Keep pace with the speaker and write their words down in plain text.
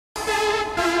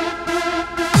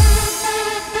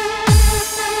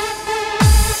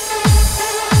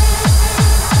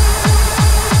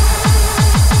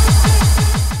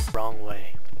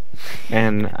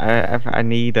And I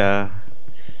need that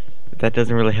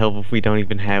doesn't really help if we don't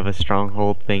even have a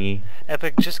stronghold thingy.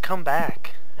 Epic, just come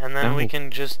back, and then we No.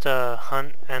 can just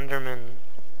hunt Enderman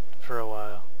for a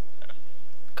while.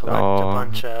 Collect a Oh,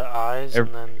 bunch of eyes,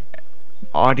 and then...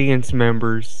 audience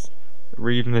members.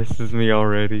 Reed misses me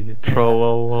already. Yeah,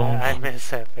 Trollolo. I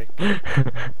miss Epic.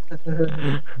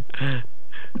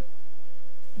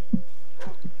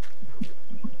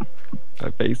 My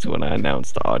face when I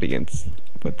announced the audience,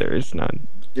 but there is none.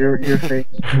 Your face.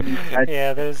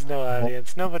 Yeah, there's no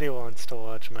audience. Nobody wants to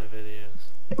watch my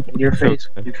videos. Your face.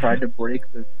 You tried to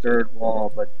break the third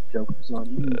wall, but the joke was on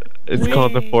you. It's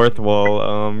called the fourth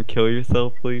wall. Kill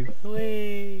yourself, please.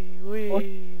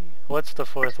 Wee. What's the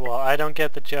fourth wall? I don't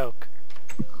get the joke.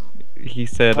 He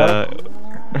said,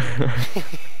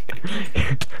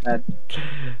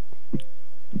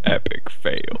 epic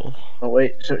fail. Oh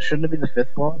wait, shouldn't it be the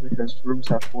fifth wall? Because rooms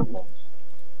have 4 walls.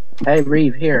 Hey,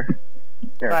 Reeve, here.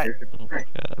 Here, Right.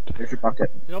 here's your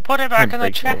bucket. You'll put it back in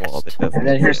the Break the wall chest. that doesn't And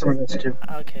then here's exist. some of this too.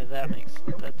 Okay,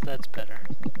 that's better.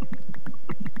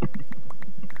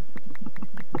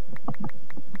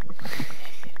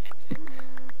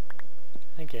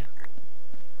 Thank you.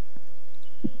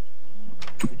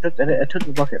 I took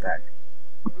the bucket back.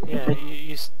 Yeah,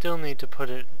 you still need to put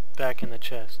it back in the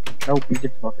chest. Nope, you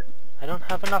get the bucket. I don't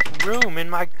have enough room in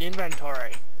my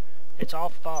inventory. It's all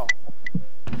full.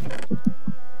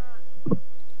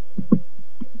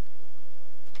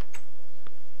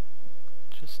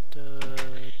 Just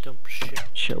dump shit.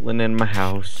 Chilling in my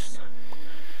house.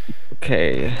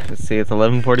 Okay, let's see, it's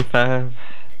 11:45.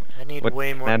 I need What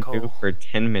way more can I do coal. for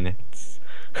 10 minutes?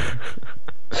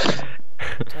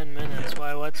 10 minutes.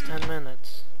 Why? What's 10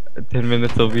 minutes? 10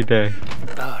 minutes will be day.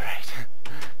 Alright.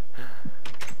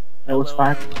 That was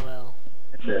 5.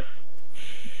 That's it.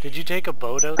 Did you take a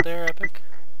boat out there, Epic?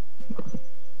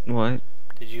 What?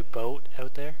 Did you boat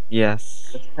out there?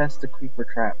 Yes. Let's test the creeper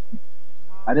trap.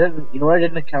 I didn't. You know what I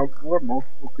didn't account for?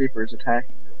 Multiple creepers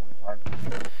attacking me at one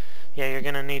time. Yeah, you're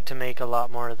gonna need to make a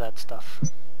lot more of that stuff.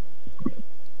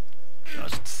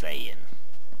 Just saying.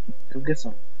 Go get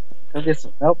some. Go get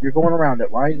some. Nope, you're going around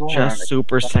it. Why are you going around Just it?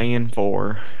 Super Saiyan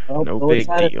 4. Nope, No go big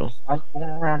inside it. deal. I'm going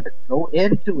around it. Go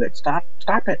into it. Stop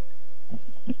it.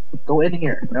 Go in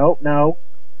here. Nope, no.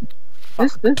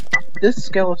 This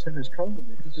skeleton is trolling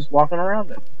me. He's just walking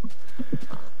around it.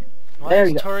 Why There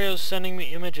is you go. Torio sending me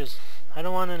images? I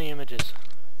don't want any images.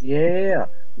 Yeah.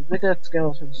 Look at that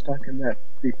skeleton stuck in that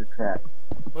creeper trap.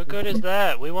 What good is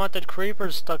that? We want the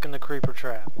creepers stuck in the creeper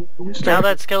trap. You Now start-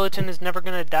 that skeleton is never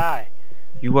gonna die.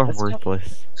 You are Let's go.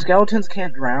 worthless. Skeletons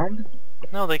can't drown?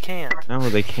 No, they can't. No,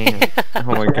 they can't. Oh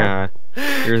my god.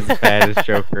 You're as bad as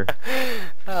Joker.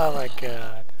 Oh my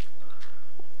god.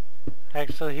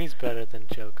 Actually, he's better than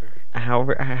Joker. How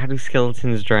do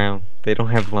skeletons drown? They don't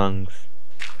have lungs.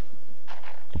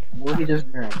 Well, he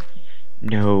doesn't drown.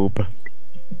 Nope.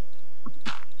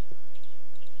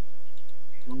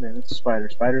 Oh man, it's a spider.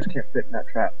 Spiders can't fit in that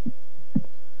trap.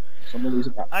 Somebody's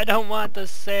about. I don't want the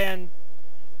sandstone.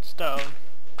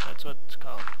 That's what it's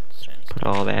called. Put Sandstone.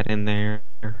 all that in there.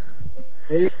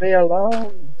 Leave me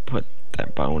alone! Put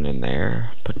that bone in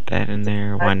there. Put that in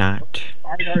there. Why not?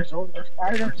 Spiders, oh, there's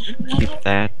spiders! Keep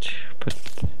that. Put.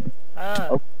 Ah,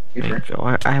 Oh.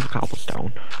 Creeper. I have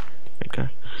cobblestone.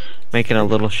 Making a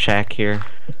little shack here.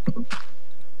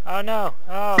 oh no.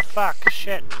 Oh fuck.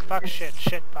 Shit. Fuck shit.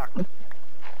 Shit fuck.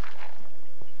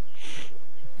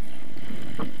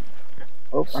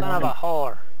 Oh, Son of a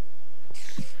whore.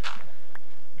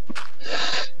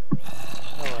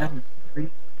 Oh well.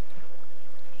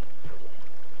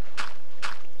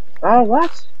 Oh,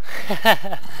 what?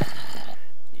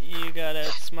 You got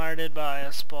outsmarted by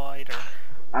a spider.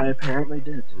 I apparently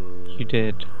did. You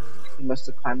did. He must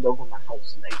have climbed over my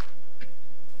house and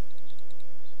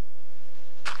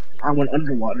I went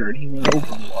underwater and he went over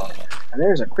the water. And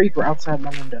there's a creeper outside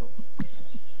my window.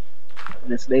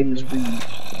 And its name is Reed.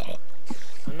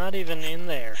 I'm not even in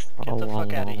there. Get the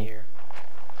fuck out of here.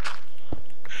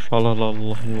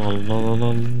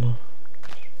 Sha-la-la-la-la-la-la-la.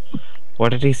 What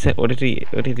did he say? What did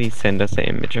he send us an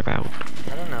image about?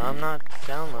 I don't know. I'm not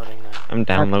downloading that. I'm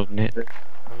downloading it. I'm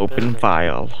Open busy.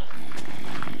 file.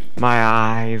 My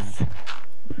eyes.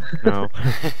 No.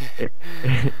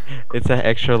 It's an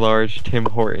extra large Tim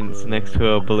Hortons next to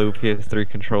a blue PS3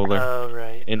 controller Oh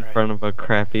right. in right. front of a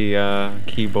crappy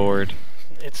keyboard.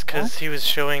 It's because he was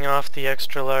showing off the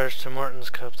extra large Tim Hortons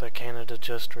cup that Canada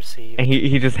just received. And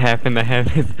he just happened to have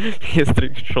his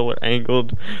PS3 controller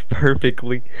angled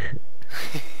perfectly.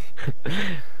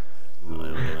 What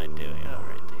am I doing? I'll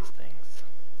write these things.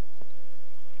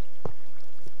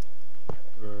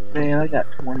 Man, I got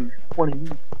 20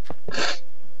 meat.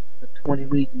 20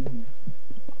 week.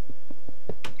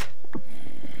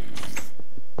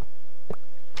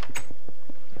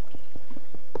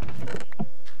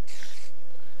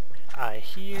 I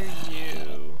hear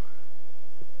you.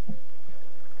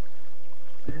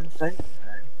 Thank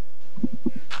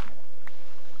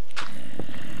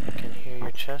I can hear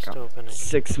your chest opening.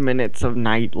 6 minutes of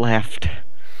night left.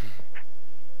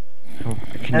 Oh,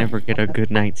 I can never get a good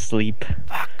night's sleep.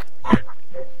 Fuck.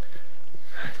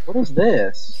 What is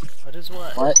this? What is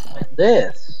what? What?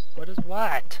 This? What is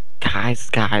what? Guys.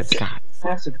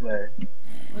 Passageway.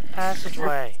 What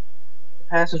passageway? The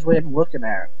passageway I'm looking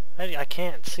at. I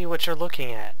can't see what you're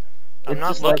looking at. I'm It's not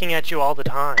just looking at you all the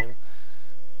time.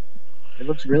 It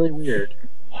looks really weird.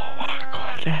 Oh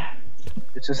my god.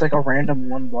 It's just like a random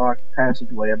one block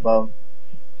passageway above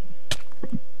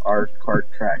our cart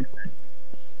track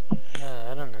thing.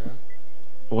 I don't know.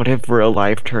 What if real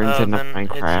life turns into then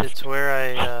Minecraft? It's where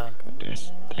I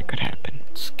Goodness, that could happen.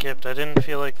 skipped. I didn't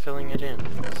feel like filling it in,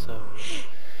 so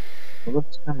It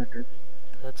looks kind of dirty.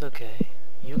 that's okay.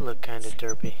 You look kind of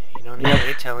derpy. You don't need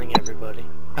me telling everybody.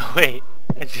 Oh wait,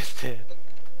 I just did.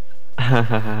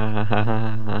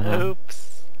 Oops.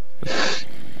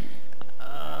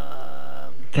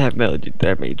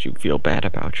 That made you feel bad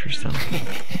about yourself.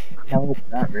 No,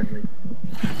 not really.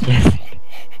 Yes.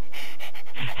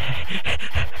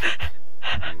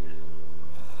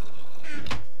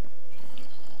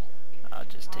 I'll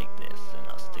just take this and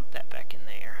I'll stick that back in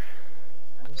there.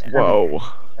 Whoa.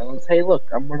 Let's, hey, look,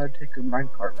 I'm gonna take a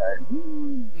minecart ride.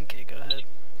 Okay, go ahead.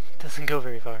 Doesn't go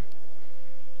very far.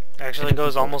 Actually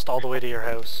goes almost all the way to your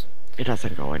house. It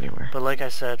doesn't go anywhere. But like I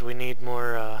said, we need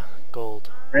more gold.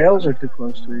 Rails are too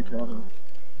close to each other.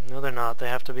 No, they're not. They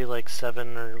have to be like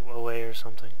 7 or away or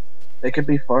something. They could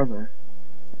be farther.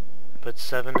 But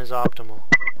 7 is optimal.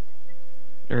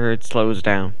 Or it slows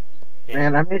down. Yeah.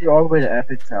 Man, I made it all the way to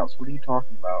Epic's house. What are you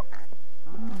talking about?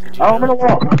 Did you Oh, I'm in a really?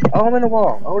 wall! Oh, I'm in a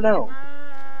wall! Oh no!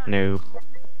 Nope.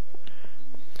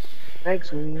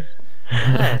 Thanks, Weave.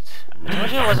 What? I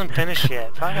told you it wasn't finished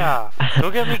yet. Fuck off.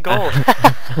 Go get me gold.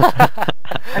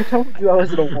 I told you I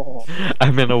was in a wall.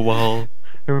 I'm in a wall.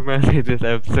 It reminds me of this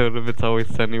episode of It's Always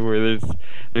Sunny where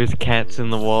there's cats in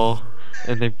the wall,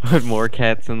 and they put more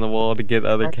cats in the wall to get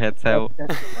other cats out.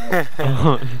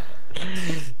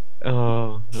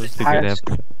 Oh, that's a good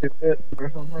episode. To it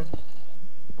or something?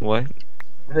 What?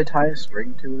 Did they tie a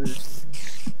string to it?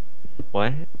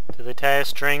 What? Did they tie a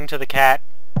string to the cat?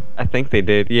 I think they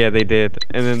did. Yeah, they did.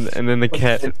 And then the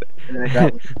cat. And then it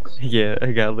got loose. Yeah,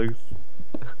 it got loose.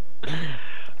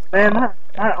 Man, my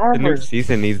The new armor.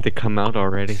 season needs to come out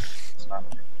already. It's not.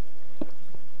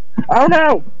 Oh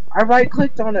no! I right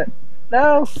clicked on it.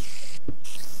 No!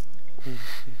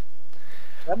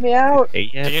 Let me out. Hey,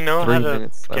 yeah, Do you know 3 how to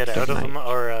minutes get left out of night. them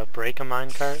or break a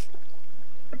minecart?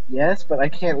 Yes, but I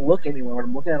can't look anywhere when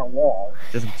I'm looking at a wall.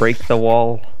 Just break the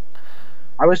wall.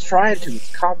 I was trying to.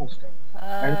 It's cobblestone.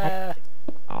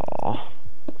 Oh.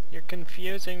 You're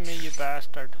confusing me, you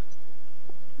bastard.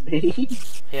 Me?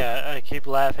 Yeah, I keep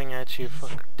laughing at you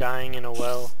dying in a a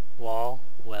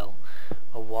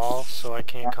wall, so I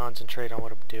can't concentrate on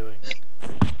what I'm doing.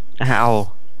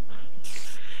 Ow.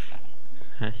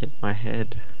 I hit my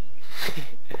head.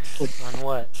 On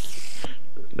what?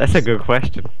 That's a good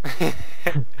question.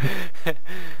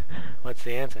 What's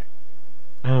the answer?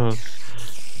 Oh.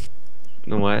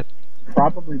 What?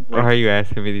 Probably Why are break. you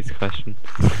asking me these questions?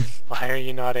 Why are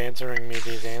you not answering me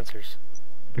these answers?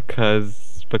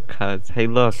 Because, hey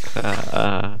look,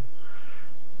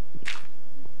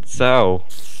 so.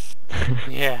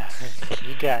 Yeah,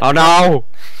 you got Oh no!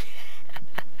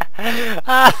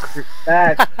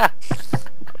 Back.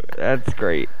 That's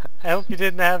great. I hope you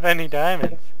didn't have any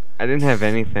diamonds. I didn't have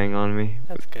anything on me,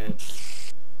 That's good.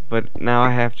 but now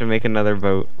I have to make another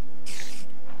boat.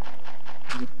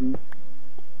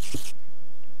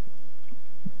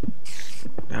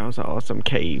 That was an awesome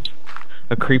cave.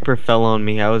 A creeper fell on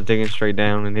me. I was digging straight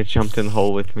down and it jumped in the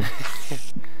hole with me.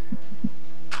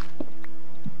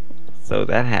 So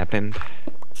that happened.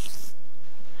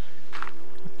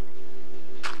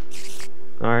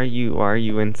 Why are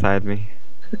you inside me?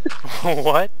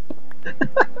 What?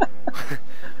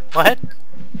 What?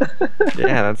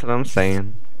 Yeah, that's what I'm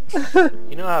saying.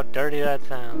 You know how dirty that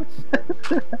sounds.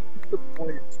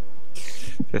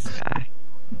 This guy.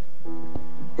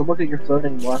 Go look at your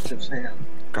floating blocks of sand.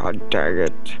 God dang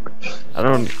it. I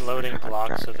don't. Floating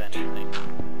blocks of anything.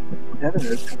 Yeah,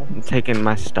 there is. I'm taking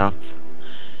my stuff.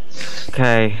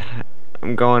 Okay,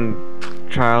 I'm going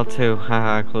trial 2.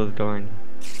 Haha, I closed the door.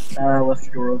 Left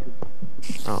the door open.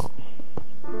 Oh.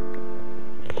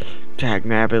 Tag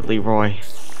Nabbit Leroy.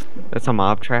 That's a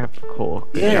mob trap? Cool.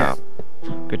 Good Yeah. job.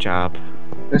 Good job.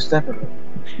 They're stepping up.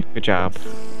 Good job.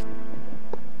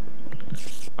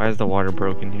 Why is the water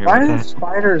broken here? Why What are the there heck?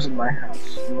 spiders in my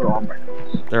house? You were on my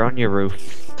house. They're on your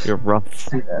roof. Your roof.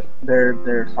 See that?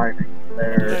 They're fighting. How do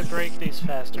I They're break these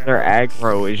faster? They're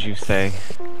aggro, as you say.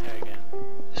 There you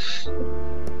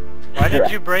go. Why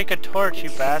did you break a torch, you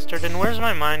bastard? And where's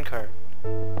my minecart?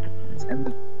 in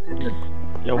the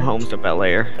Yo, home's to Bel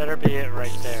Air. Better be it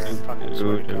right there. I fucking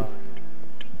swear to God.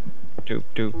 Doop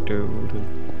doop doop.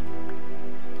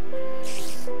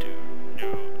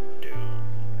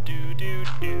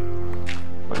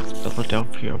 West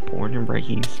Philadelphia, born and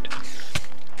raised.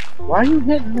 Why are you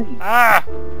hitting me? Ah!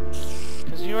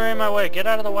 Because you were in my way. Get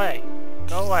out of the way.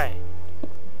 Go away.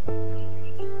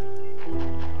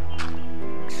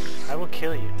 I will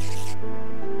kill you.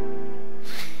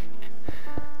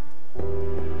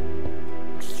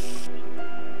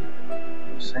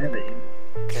 Sandy.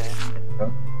 Okay.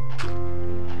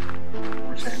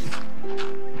 More Sandy.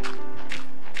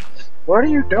 What are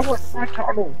you doing in my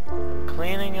tunnel? I'm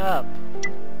cleaning up.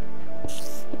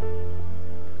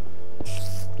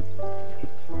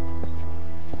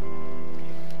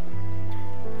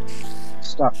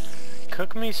 Stop.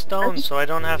 Cook me stone so I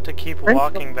don't have to keep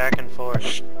walking back and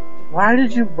forth. Why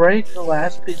did you break the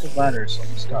last piece of letter? So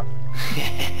I'm stuck.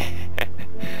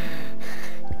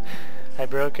 I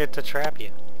broke it to trap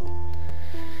you.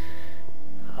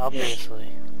 Obviously.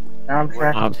 Now I'm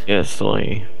trapped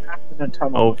Obviously. in a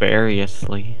tunnel. Oh,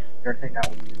 variously. Here, hang out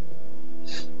with you.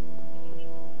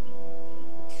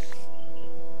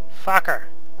 Fucker!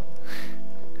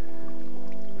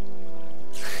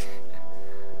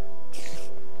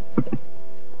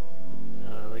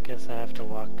 Oh, I guess I have to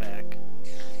walk back.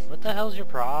 What the hell's your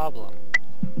problem?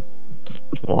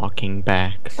 Walking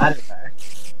back. I did back.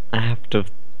 I have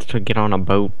to get on a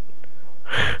boat.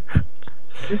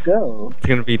 You go. It's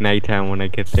gonna be nighttime when I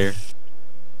get there.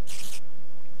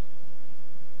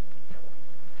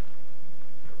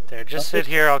 There, just sit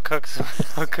here. I'll cook some.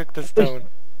 I'll cook the stone.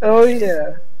 Oh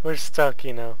yeah. We're stuck,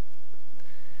 you know.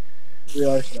 We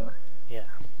are stuck. Yeah.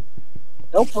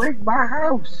 Don't break my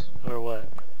house. Or what?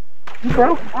 You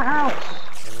broke my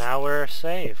house. And now we're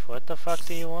safe. What the fuck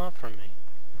do you want from me?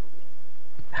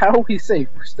 How are we safe?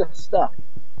 We're still stuck.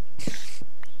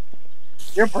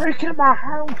 You're breaking my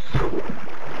house.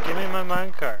 Give me my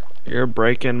minecart. You're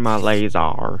breaking my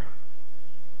laser.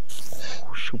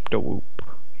 Shoop da whoop.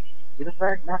 Get it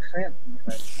back my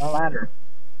fence. My ladder.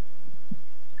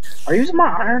 Are you using my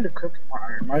iron to cook my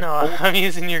iron? My No, coal? I'm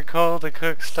using your coal to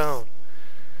cook stone.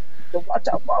 Watch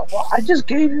out. I just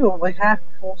gave you like half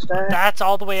a full stack. That's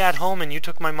all the way at home, and you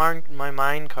took my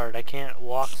minecart. I can't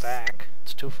walk back.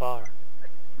 It's too far.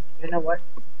 You know what?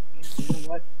 You know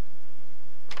what?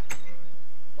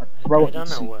 What? I Throw it don't and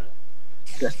know see. what.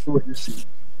 Just do it and see.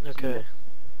 Okay.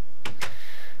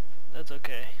 That's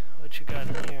okay. What you got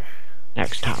in here?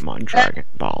 Next time on Dragon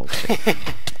Ball Z.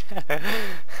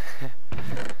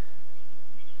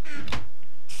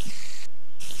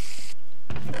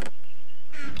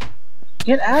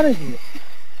 Get out of here.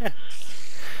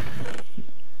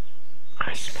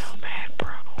 I smell bad, bro.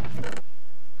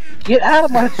 Get out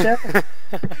of my chest.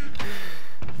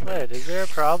 What? Is there a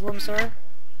problem, sir?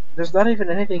 There's not even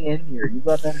anything in here. You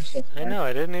got better stuff. I know.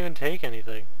 I didn't even take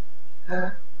anything.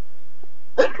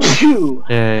 Phew.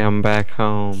 Hey, I'm back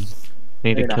home.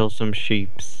 Need to You're not. kill some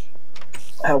sheeps.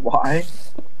 Why?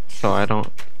 So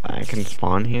I can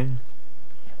spawn here?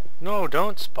 No,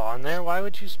 don't spawn there. Why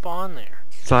would you spawn there?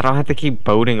 So I don't have to keep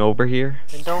boating over here?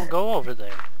 And don't go over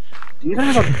there. Do you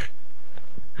have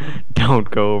a... Don't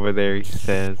go over there, he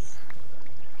says.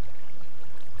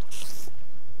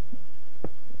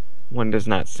 One does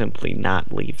not simply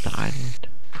not leave the island.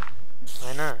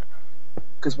 Why not?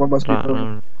 Because one must be I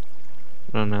moving.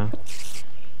 don't know.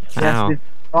 He has to Ow. be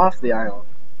off the island.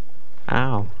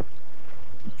 Ow.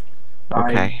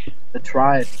 By Okay, The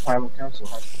tribe, tribal council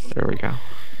has to there we go.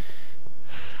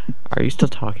 Are you still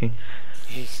talking?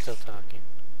 He's still talking.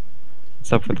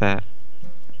 What's up with that?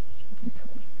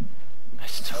 I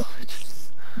stole it.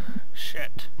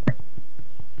 Shit.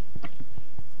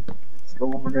 Let's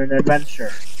go on an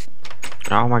adventure.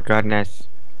 Oh my goodness.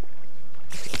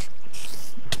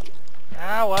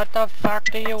 Ah, what the fuck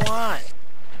do you want?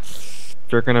 If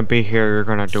you're gonna be here, you're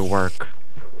gonna do work.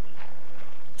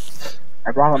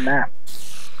 I brought a map.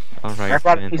 I Alright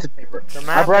brought a then. piece of paper. The I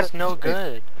map brought is a no piece of paper.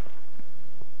 good.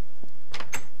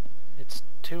 It's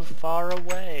too far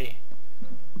away.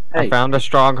 I Hey, found a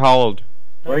stronghold.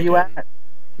 where are you didn't. at?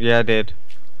 Yeah, I did.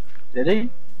 Did he?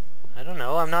 I don't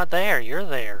know. I'm not there. You're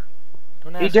there.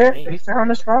 Don't He ask did. me. He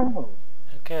found a stronghold.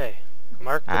 Okay.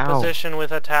 Mark the Ow. position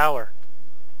with a tower.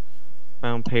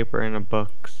 found paper in a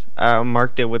book. I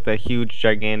marked it with a huge,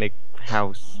 gigantic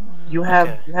house. You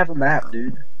have a map,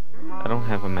 dude. I don't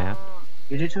have a map.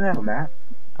 You do too have a map.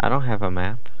 I don't have a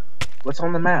map. What's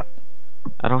on the map?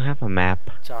 I don't have a map.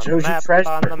 It's on Shows the you map, treasure.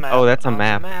 on the map. Oh, that's a on the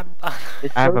map.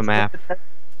 It I have a shows you map.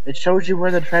 It shows you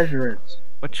where the treasure is.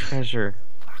 What treasure?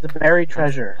 The buried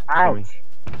treasure. Show me. Ouch.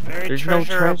 Buried There's no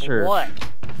treasure treasure. of what?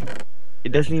 It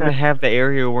doesn't even have the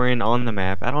area we're in on the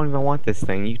map. I don't even want this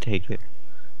thing. You take it.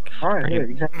 Alright, Bring here. it.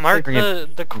 You can Mark take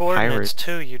it. the coordinates pirates.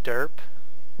 too, you derp.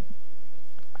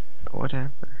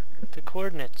 Whatever. The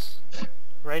coordinates.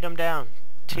 Write them down.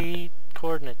 T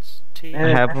coordinates. T. I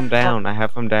have them down. I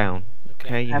have them down. Okay.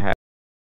 Okay, you Have have.